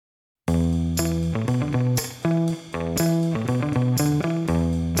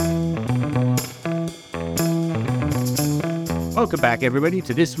Welcome back, everybody,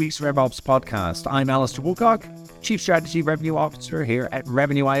 to this week's RevOps podcast. I'm Alistair Woolcock, Chief Strategy Revenue Officer here at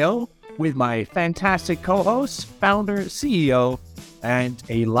Revenue.io, with my fantastic co-host, founder, CEO, and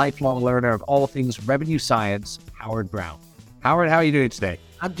a lifelong learner of all things revenue science, Howard Brown. Howard, how are you doing today?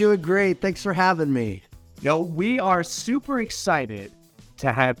 I'm doing great. Thanks for having me. We are super excited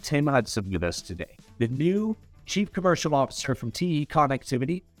to have Tim Hudson with us today, the new Chief Commercial Officer from TE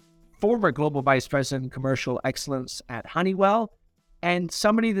Connectivity, former Global Vice President Commercial Excellence at Honeywell, and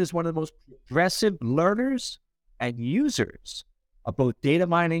somebody that's one of the most progressive learners and users of both data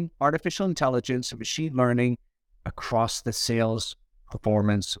mining, artificial intelligence, and machine learning across the sales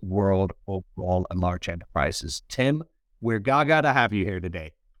performance world overall and large enterprises. Tim, we're gaga to have you here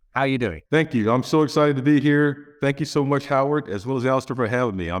today. How are you doing? Thank you. I'm so excited to be here. Thank you so much, Howard, as well as Alistair, for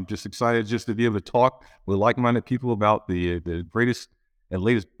having me. I'm just excited just to be able to talk with like-minded people about the greatest and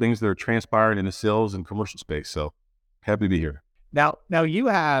latest things that are transpiring in the sales and commercial space. So happy to be here. Now you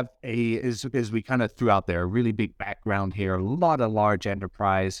have as we kind of threw out there, a really big background here, a lot of large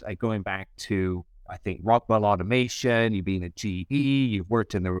enterprise, going back to, I think, Rockwell Automation. You've been at GE, you've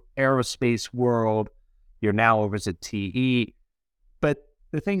worked in the aerospace world, you're now over at TE. But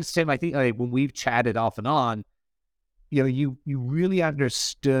the thing is, Tim, I think when we've chatted off and on, you really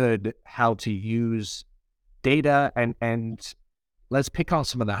understood how to use data and let's pick on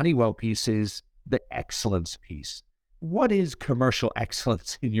some of the Honeywell pieces, the excellence piece. What is commercial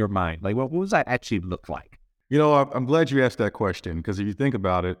excellence in your mind? What does that actually look like? I'm glad you asked that question, because if you think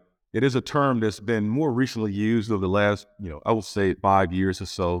about it, it is a term that's been more recently used over the last, I would say 5 years or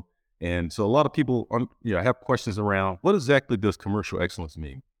so. And so a lot of people, have questions around what exactly does commercial excellence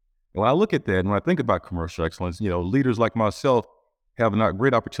mean? And when I look at that, and when I think about commercial excellence, leaders like myself have a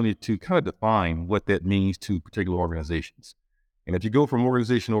great opportunity to kind of define what that means to particular organizations. And if you go from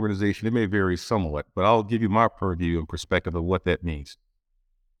organization to organization, it may vary somewhat, but I'll give you my purview and perspective of what that means.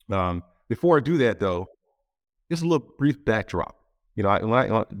 Before I do that, though, just a little brief backdrop.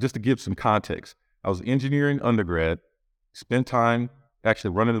 Just to give some context, I was an engineering undergrad, spent time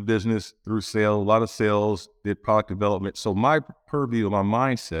actually running a business through sales, a lot of sales, did product development. So my purview, my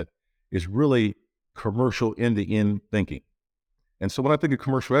mindset is really commercial end-to-end thinking. And so when I think of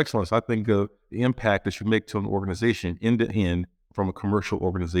commercial excellence, I think of the impact that you make to an organization end-to-end from a commercial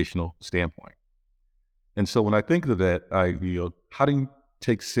organizational standpoint. And so when I think of that, how do you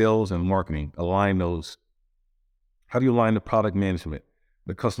take sales and marketing, align those? How do you align the product management,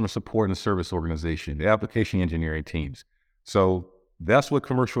 the customer support and service organization, the application engineering teams? So that's what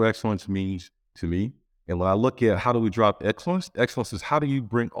commercial excellence means to me. And when I look at how do we drop excellence is how do you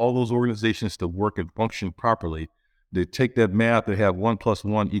bring all those organizations to work and function properly, to take that math and have 1 +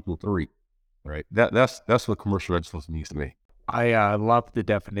 1 = 3, right? That's what commercial excellence means to me. I love the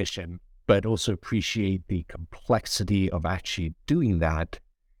definition, but also appreciate the complexity of actually doing that.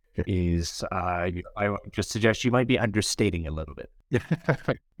 I just suggest you might be understating a little bit.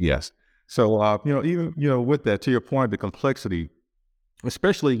 Yes. So, even, with that, to your point, the complexity,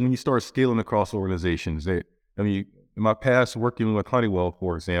 especially when you start scaling across organizations. In my past working with Honeywell,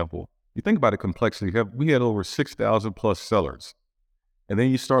 for example, you think about the complexity. We had over 6,000 plus sellers. And then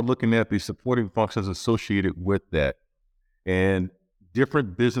you start looking at the supporting functions associated with that and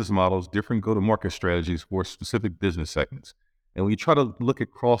different business models, different go-to-market strategies for specific business segments. And when you try to look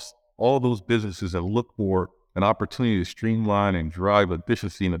across all those businesses and look for an opportunity to streamline and drive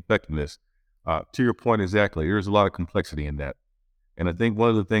efficiency and effectiveness, to your point exactly, there's a lot of complexity in that. And I think one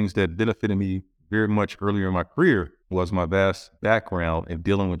of the things that benefited me very much earlier in my career was my vast background in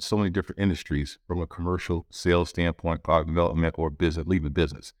dealing with so many different industries from a commercial sales standpoint, product development, or leading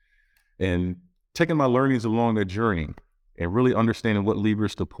business. And taking my learnings along that journey and really understanding what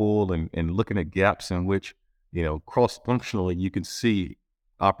levers to pull and looking at gaps in which, cross-functionally you can see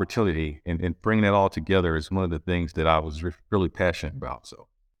opportunity and bringing that all together is one of the things that I was really passionate about. So,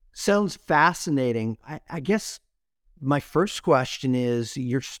 sounds fascinating. I guess my first question is,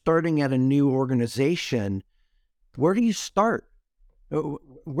 you're starting at a new organization. Where do you start?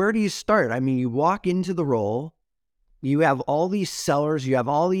 You walk into the role, you have all these sellers, you have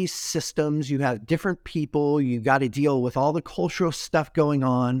all these systems, you have different people, you got to deal with all the cultural stuff going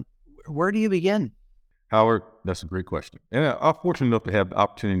on. Where do you begin? Howard, that's a great question. And I'm fortunate enough to have the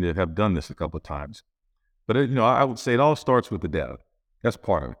opportunity to have done this a couple of times. But, I would say it all starts with the data. That's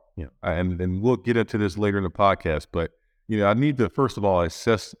part of it. And we'll get into this later in the podcast, but I need to, first of all,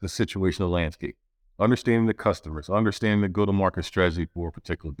 assess the situational landscape, understanding the customers, understanding the go-to-market strategy for a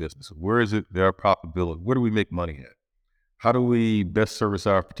particular business. Where is it their profitability? Where do we make money at? How do we best service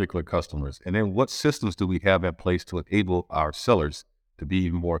our particular customers? And then what systems do we have in place to enable our sellers to be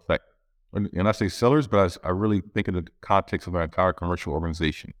even more effective? and I say sellers, but I really think in the context of our entire commercial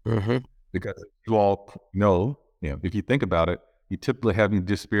organization. Because you all know, if you think about it, you typically have these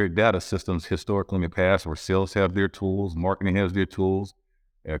disparate data systems historically in the past where sales have their tools, marketing has their tools,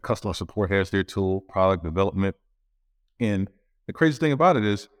 customer support has their tool, product development. And the crazy thing about it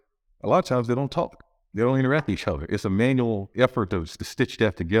is a lot of times they don't talk. They don't interact with each other. It's a manual effort to stitch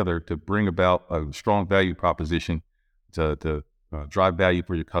that together to bring about a strong value proposition to drive value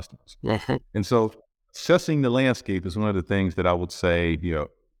for your customers. And so assessing the landscape is one of the things that I would say,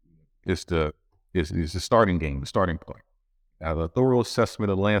 is the starting game, the starting point. Have a thorough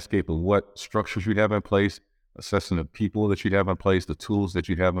assessment of the landscape of what structures you have in place, assessing the people that you have in place, the tools that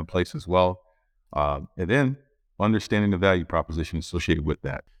you have in place as well, and then understanding the value proposition associated with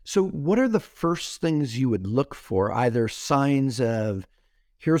that. So what are the first things you would look for, either signs of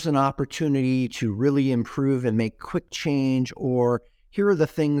here's an opportunity to really improve and make quick change, or here are the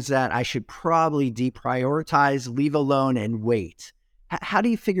things that I should probably deprioritize, leave alone, and wait? How do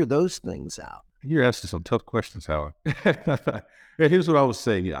you figure those things out? You're asking some tough questions, Howard. Here's what I would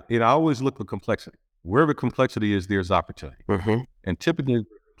say. I always look for complexity. Wherever complexity is, there's opportunity. And typically,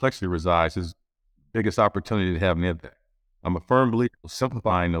 where complexity resides is the biggest opportunity to have an impact. I'm a firm believer of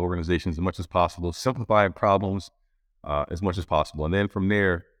simplifying the organization as much as possible, simplifying problems as much as possible. And then from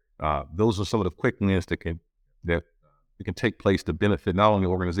there, those are some of the quick wins that can take place to benefit not only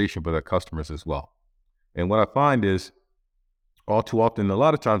the organization, but our customers as well. And what I find is, all too often, a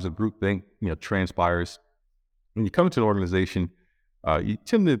lot of times a groupthink, transpires. When you come into an organization, you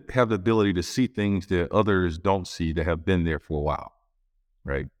tend to have the ability to see things that others don't see that have been there for a while,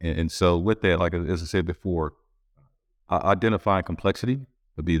 right? And so with that, like as I said before, identifying complexity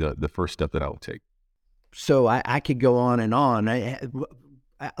would be the first step that I would take. So I could go on and on.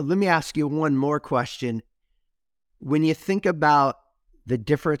 Let me ask you one more question. When you think about the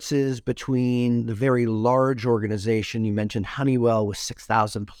differences between the very large organization, you mentioned Honeywell with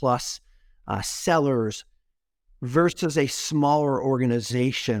 6,000 plus sellers versus a smaller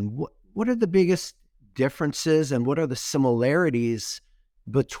organization, what are the biggest differences and what are the similarities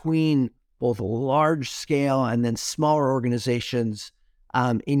between both large scale and then smaller organizations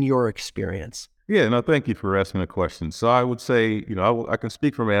in your experience? Yeah, no, thank you for asking the question. So I would say, I can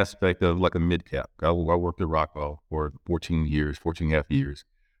speak from an aspect of like a mid-cap. I worked at Rockwell for 14 and a half years.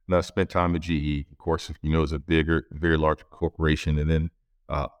 And I spent time at GE, of course, it's a bigger, very large corporation. And then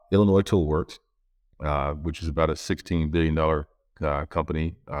Illinois Tool Works, which is about a $16 billion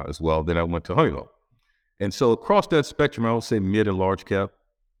company as well. Then I went to Honeywell. And so across that spectrum, I would say mid and large cap.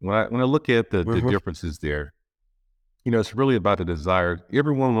 When I look at the differences there, it's really about the desire.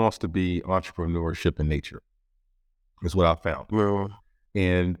 Everyone wants to be entrepreneurship in nature, is what I found.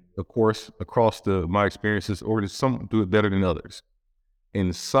 And of course, across my experiences, some do it better than others.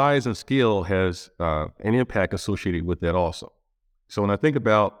 And size and scale has an impact associated with that also. So when I think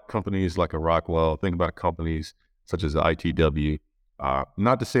about companies like a Rockwell, think about companies such as ITW,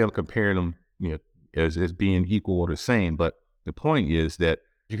 not to say I'm comparing them, as being equal or the same, but the point is that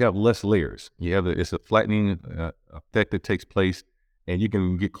you have less layers. It's a flattening effect that takes place, and you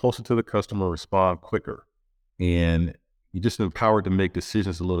can get closer to the customer, respond quicker, and you're just empowered to make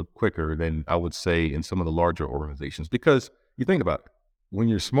decisions a little quicker than I would say in some of the larger organizations. Because you think about it, when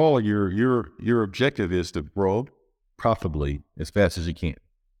you're smaller, your objective is to grow profitably as fast as you can,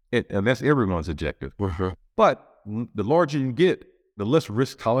 and that's everyone's objective. But the larger you get, the less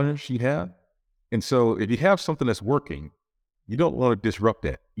risk tolerance you have, and so if you have something that's working, you don't want to disrupt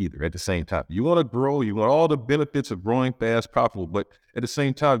that either at the same time. You want to grow, you want all the benefits of growing fast, profitable, but at the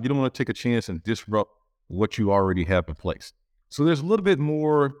same time, you don't want to take a chance and disrupt what you already have in place. So there's a little bit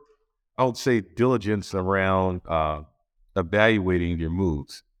more, I would say, diligence around evaluating your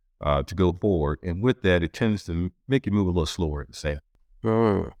moves to go forward. And with that, it tends to make you move a little slower at the same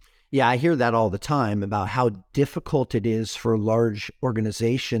time. Yeah, I hear that all the time about how difficult it is for large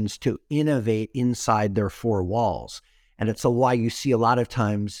organizations to innovate inside their four walls. And it's why you see a lot of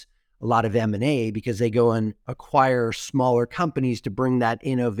times a lot of M&A, because they go and acquire smaller companies to bring that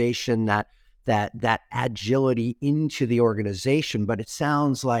innovation, that agility into the organization. But it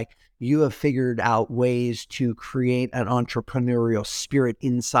sounds like you have figured out ways to create an entrepreneurial spirit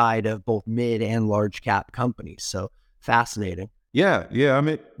inside of both mid and large cap companies. So fascinating. Yeah. I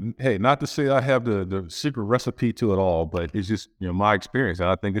mean, hey, not to say I have the secret recipe to it all, but it's just, my experience. And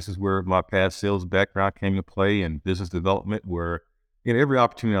I think this is where my past sales background came to play, and business development, where, every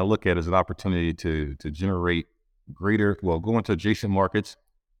opportunity I look at is an opportunity to generate go into adjacent markets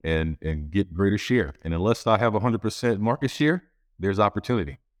and get greater share. And unless I have 100% market share, there's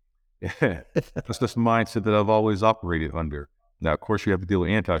opportunity. That's the mindset that I've always operated under. Now, of course, you have to deal with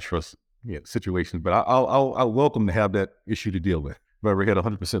antitrust situations. But I'll welcome to have that issue to deal with. If I ever had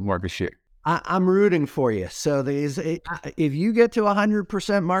 100% market share. I'm rooting for you. So if you get to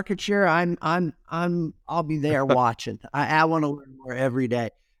 100% market share, I'll be there watching. I want to learn more every day.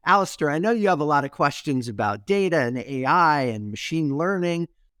 Alistair, I know you have a lot of questions about data and AI and machine learning.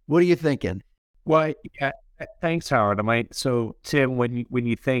 What are you thinking? Well, yeah, thanks, Howard. So Tim, when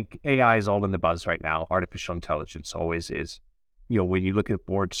you think AI is all in the buzz right now, artificial intelligence always is. When you look at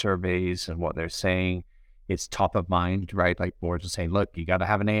board surveys and what they're saying, it's top of mind, right? Like boards are saying, look, you got to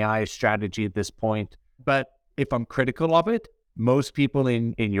have an AI strategy at this point. But if I'm critical of it, most people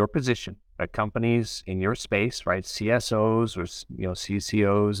in your position at companies in your space, right? CSOs or,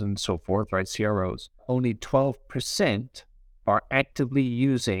 CCOs and so forth, right? CROs, only 12% are actively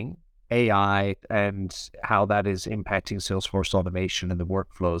using AI and how that is impacting Salesforce automation and the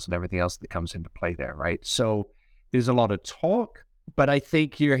workflows and everything else that comes into play there, right? So there's a lot of talk, but I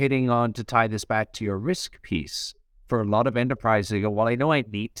think you're hitting on to tie this back to your risk piece. For a lot of enterprises, they go, well, I know I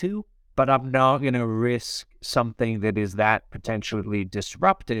need to, but I'm not going to risk something that is that potentially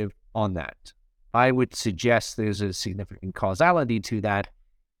disruptive on that. I would suggest there's a significant causality to that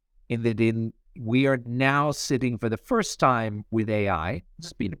in that we are now sitting for the first time with AI,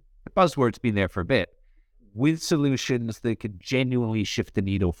 the buzzword's been there for a bit, with solutions that could genuinely shift the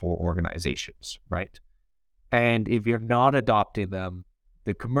needle for organizations, right? And if you're not adopting them,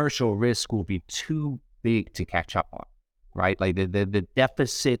 the commercial risk will be too big to catch up on, right? Like the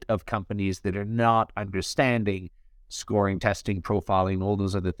deficit of companies that are not understanding scoring, testing, profiling, all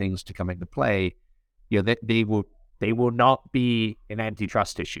those other things to come into play, that they will not be in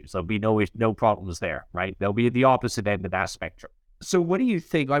antitrust issues. There'll be no problems there, right? They'll be at the opposite end of that spectrum. So what do you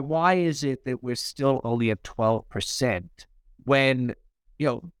think? Like, why is it that we're still only at 12% when,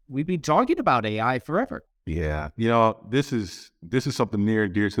 we've been talking about AI forever? Yeah. This is something near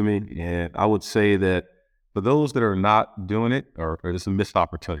and dear to me. And I would say that for those that are not doing it, or it's a missed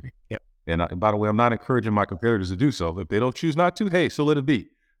opportunity. Yep. And by the way, I'm not encouraging my competitors to do so. If they don't choose not to, hey, so let it be.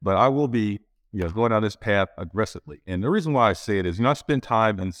 But I will be, going down this path aggressively. And the reason why I say it is, I spend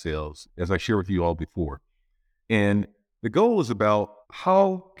time in sales, as I shared with you all before. And the goal is about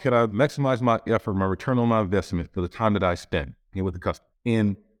how can I maximize my effort, my return on my investment for the time that I spend with the customer.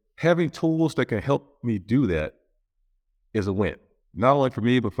 And having tools that can help me do that is a win, not only for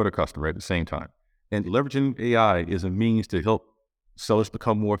me, but for the customer at the same time. And leveraging AI is a means to help sellers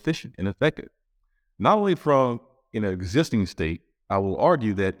become more efficient and effective. Not only from in an existing state, I will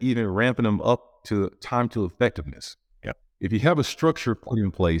argue that even ramping them up to time to effectiveness. Yep. If you have a structure put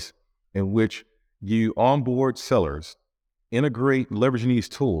in place in which you onboard sellers, integrate leveraging these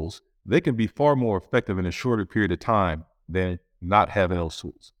tools, they can be far more effective in a shorter period of time than not having those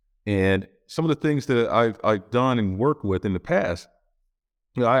tools. And some of the things that I've done and worked with in the past,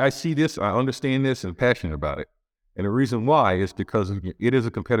 I see this, I understand this, and passionate about it. And the reason why is because it is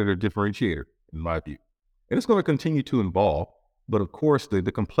a competitive differentiator, in my view. And it's going to continue to evolve. But of course, the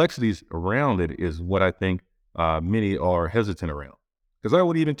complexities around it is what I think many are hesitant around. Because I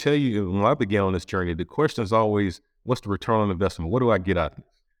would even tell you, when I began on this journey, the question is always, what's the return on investment? What do I get out of this?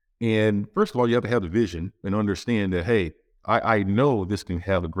 And first of all, you have to have the vision and understand that, hey, I know this can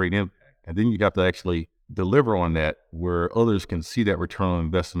have a great impact. And then you have to actually deliver on that where others can see that return on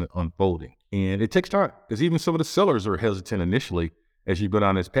investment unfolding. And it takes time, because even some of the sellers are hesitant initially as you go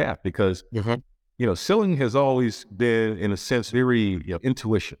down this path, because, selling has always been, in a sense, very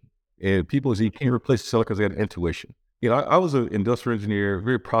intuition. And people say you can't replace the seller because they have intuition. I was an industrial engineer,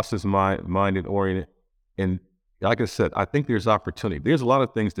 very process-minded oriented. And like I said, I think there's opportunity. There's a lot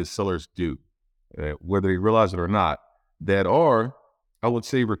of things that sellers do, whether they realize it or not, that are, I would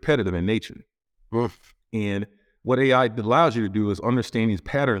say, repetitive in nature. And what AI allows you to do is understand these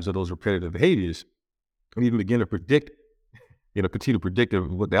patterns of those repetitive behaviors and even begin to predict, continue to predict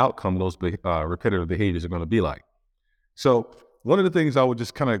what the outcome of those repetitive behaviors are going to be like. So one of the things I would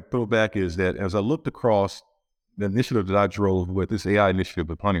just kind of throw back is that as I looked across the initiative that I drove with this AI initiative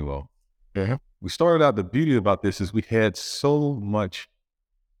with Honeywell, we started out, the beauty about this is we had so much,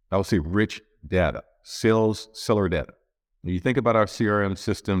 I would say, rich data, seller data. When you think about our CRM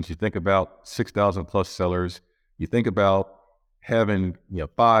systems, you think about 6,000 plus sellers, you think about having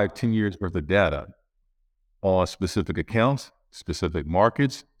 5-10 years worth of data on specific accounts, specific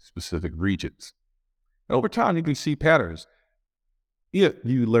markets, specific regions. And over time, you can see patterns. If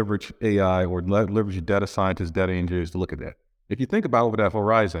you leverage AI or leverage your data scientists, data engineers to look at that. If you think about over that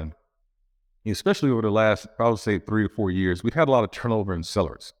horizon, especially over the last, I would say 3 to 4 years, we've had a lot of turnover in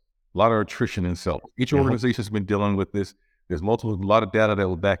sellers, a lot of attrition in sellers. Each organization has been dealing with this. There's a lot of data that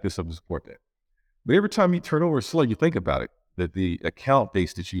will back this up to support that. But every time you turn over a seller, you think about it, that the account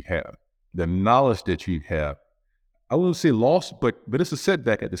base that you have, the knowledge that you have, I wouldn't say lost, but it's a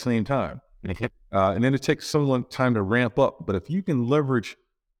setback at the same time. And then it takes someone time to ramp up. But if you can leverage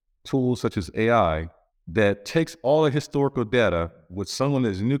tools such as AI that takes all the historical data with someone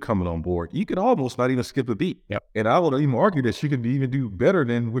that's new coming on board, you could almost not even skip a beat. Yep. And I would even argue that you can even do better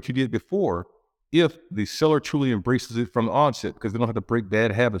than what you did before if the seller truly embraces it from the onset, because they don't have to break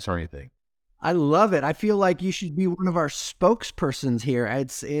bad habits or anything. I love it. I feel like you should be one of our spokespersons here.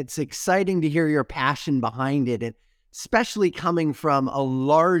 It's exciting to hear your passion behind it, and especially coming from a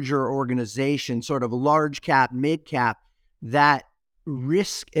larger organization, sort of large cap, mid cap, that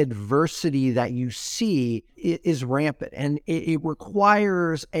risk adversity that you see is rampant, and it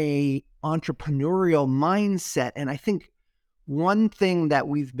requires a entrepreneurial mindset. And I think one thing that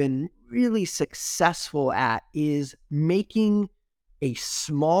we've been really successful at is making a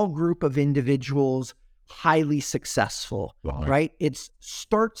small group of individuals highly successful, right? It's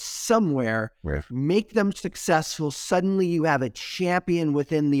start somewhere, make them successful. Suddenly you have a champion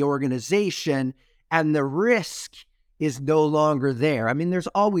within the organization, and the risk is no longer there. I mean, there's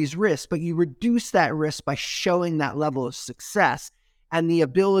always risk, but you reduce that risk by showing that level of success and the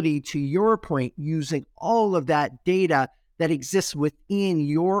ability, to your point, using all of that data that exists within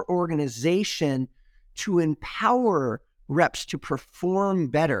your organization to empower reps to perform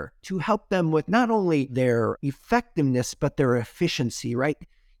better, to help them with not only their effectiveness, but their efficiency, right?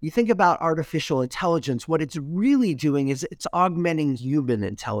 You think about artificial intelligence, what it's really doing is it's augmenting human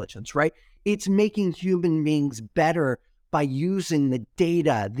intelligence, right? It's making human beings better by using the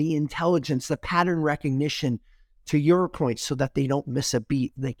data, the intelligence, the pattern recognition, to your point, so that they don't miss a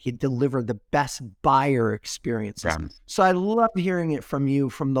beat. They can deliver the best buyer experiences. Yeah. So I love hearing it from you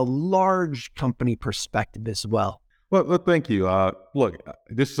from the large company perspective as well. Well, thank you. Look,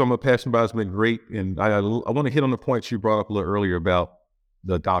 this is something I'm passionate about. It's been great. And I want to hit on the points you brought up a little earlier about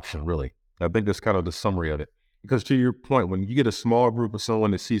the adoption, really. I think that's kind of the summary of it. Because to your point, when you get a small group of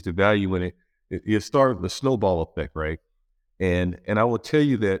someone that sees the value in it, it starts the snowball effect, right? And I will tell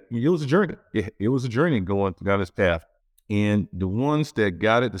you that it was a journey. It was a journey going down this path. And the ones that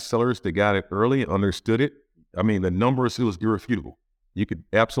got it, the sellers that got it early and understood it, I mean, the numbers, it was irrefutable. You could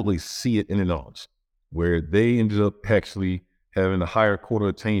absolutely see it in the numbers, where they ended up actually having a higher quota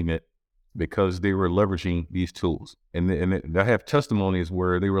attainment because they were leveraging these tools. And I have testimonies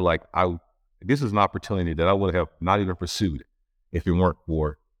where they were like, this is an opportunity that I would have not even pursued if it weren't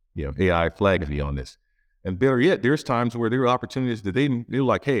for, AI flagging me on this. And better yet, there's times where there were opportunities that they're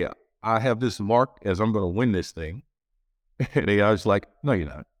like, hey, I have this mark as I'm going to win this thing. And AI's like, no, you're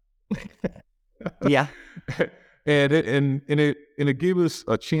not. Yeah. And it gave us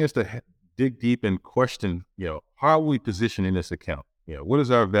a chance to dig deep and question, how are we positioned in this account? What is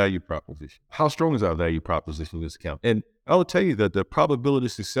our value proposition? How strong is our value proposition in this account? And I will tell you that the probability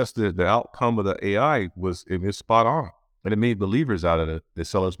of success, the outcome of the AI was spot on. And it made believers out of the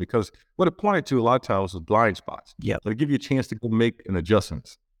sellers, because what it pointed to a lot of times was blind spots. Yeah. It'll give you a chance to go make an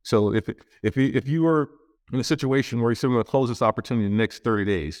adjustments. So if you were in a situation where you said, we're going to close this opportunity in the next 30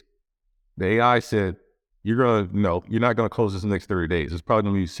 days, the AI said, you're not going to close this in the next 30 days. It's probably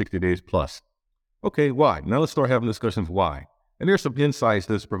going to be 60 days plus. Okay, why? Now let's start having discussions why. And there's some insights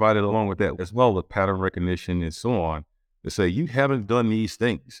that's provided along with that as well, with pattern recognition and so on, to say you haven't done these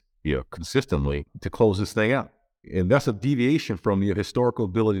things consistently to close this thing out. And that's a deviation from your historical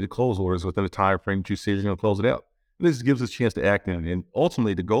ability to close orders within a time frame that you say you're going to close it out. And this gives us a chance to act in. And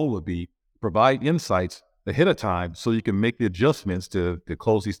ultimately, the goal would be provide insights ahead of time so you can make the adjustments to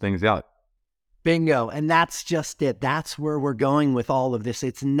close these things out. Bingo. And that's just it. That's where we're going with all of this.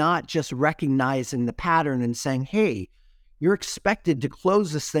 It's not just recognizing the pattern and saying, hey, you're expected to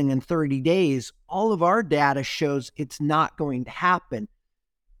close this thing in 30 days. All of our data shows it's not going to happen.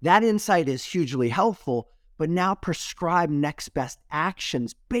 That insight is hugely helpful, but now prescribe next best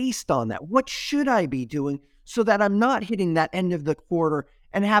actions based on that. What should I be doing so that I'm not hitting that end of the quarter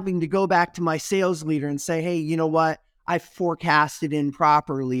and having to go back to my sales leader and say, hey, you know what? I forecasted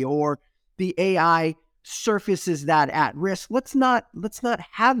improperly, or the AI surfaces that at risk. Let's not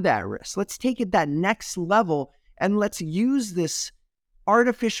have that risk. Let's take it that next level, and let's use this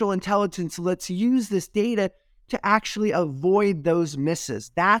artificial intelligence. Let's use this data to actually avoid those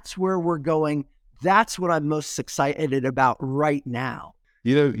misses. That's where we're going. That's what I'm most excited about right now.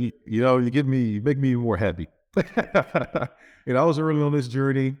 You make me more happy. I was early on this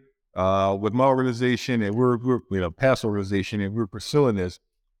journey with my organization, and we're past organization, and we're pursuing this.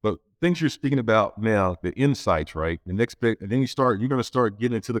 But things you're speaking about now, the insights, right? The next bit, and then you're going to start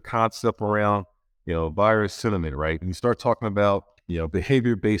getting into the concept around, buyer sentiment, right? And you start talking about,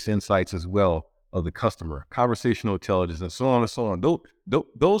 behavior-based insights as well, of the customer, conversational intelligence, and so on and so on.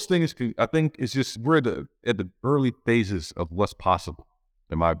 Those things, I think, is just we're at the early phases of what's possible,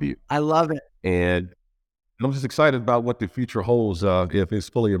 in my view. I love it. And I'm just excited about what the future holds if it's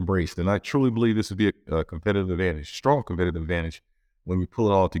fully embraced. And I truly believe this would be a competitive advantage, strong competitive advantage, when we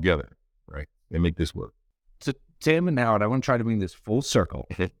pull it all together, right, and make this work. So, Tim and Howard, I want to try to bring this full circle.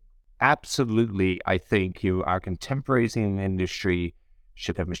 Absolutely, I think our contemporaries in the industry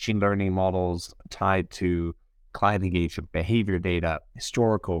should have machine learning models tied to client engagement, behavior data,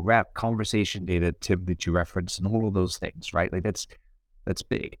 historical rep, conversation data, Tim, that you referenced, and all of those things, right? Like that's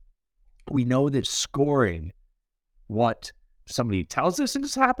big. We know that scoring what somebody tells us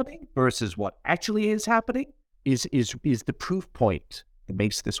is happening versus what actually is happening is the proof point that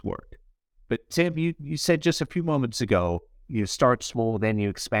makes this work. But Tim, you said just a few moments ago, you start small, then you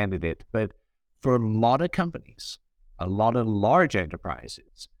expanded it. But for a lot of companies, a lot of large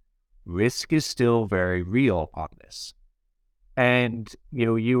enterprises, risk is still very real on this. And,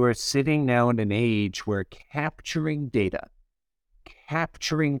 you are sitting now in an age where capturing data,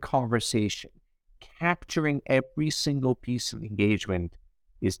 capturing conversation, capturing every single piece of engagement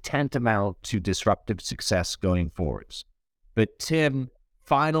is tantamount to disruptive success going forwards. But Tim,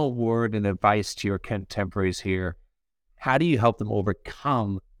 final word and advice to your contemporaries here. How do you help them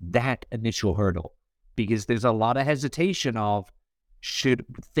overcome that initial hurdle? Because there's a lot of hesitation of, should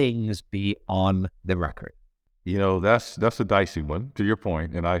things be on the record? That's a dicey one, to your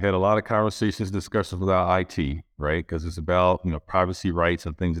point. And I had a lot of conversations, discussions with our IT, right? Because it's about, privacy rights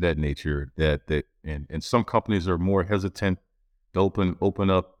and things of that nature and some companies are more hesitant to open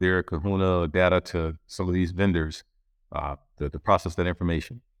up their Kahuna data to some of these vendors to process that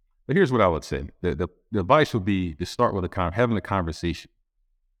information. But here's what I would say. The advice would be to start with having a conversation.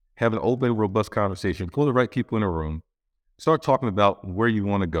 Have an open, robust conversation. Pull the right people in a room. Start talking about where you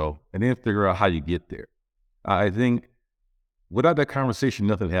want to go, and then figure out how you get there. I think without that conversation,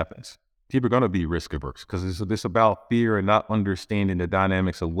 nothing happens. People are going to be risk averse because it's about fear and not understanding the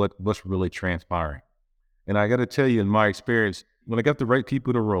dynamics of what's really transpiring. And I got to tell you, in my experience, when I got the right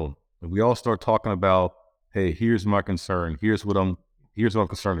people in the room, and we all start talking about, hey, here's my concern, here's what I'm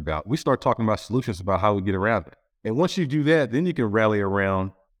concerned about. We start talking about solutions about how we get around it. And once you do that, then you can rally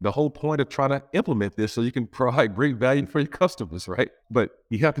around the whole point of trying to implement this so you can provide great value for your customers, right? But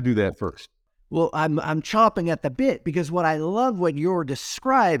you have to do that first. Well, I'm chomping at the bit because what I love what you're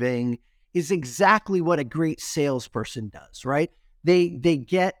describing is exactly what a great salesperson does, right? They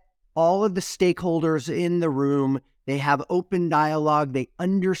get all of the stakeholders in the room. They have open dialogue. They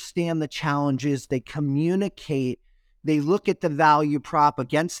understand the challenges. They communicate. They look at the value prop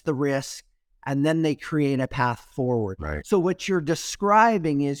against the risk, and then they create a path forward. Right. So what you're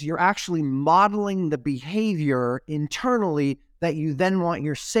describing is you're actually modeling the behavior internally that you then want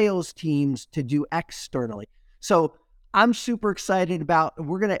your sales teams to do externally. So I'm super excited about,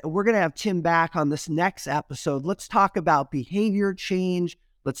 we're gonna have Tim back on this next episode. Let's talk about behavior change.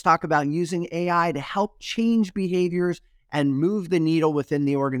 Let's talk about using AI to help change behaviors and move the needle within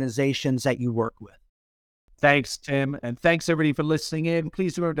the organizations that you work with. Thanks, Tim. And thanks, everybody, for listening in.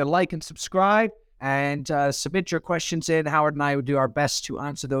 Please remember to like and subscribe and submit your questions in. Howard and I will do our best to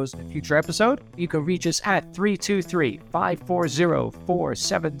answer those in a future episode. You can reach us at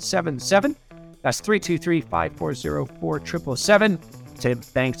 323-540-4777. That's 323-540-4777. Tim,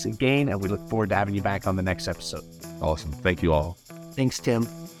 thanks again, and we look forward to having you back on the next episode. Awesome. Thank you all. Thanks, Tim.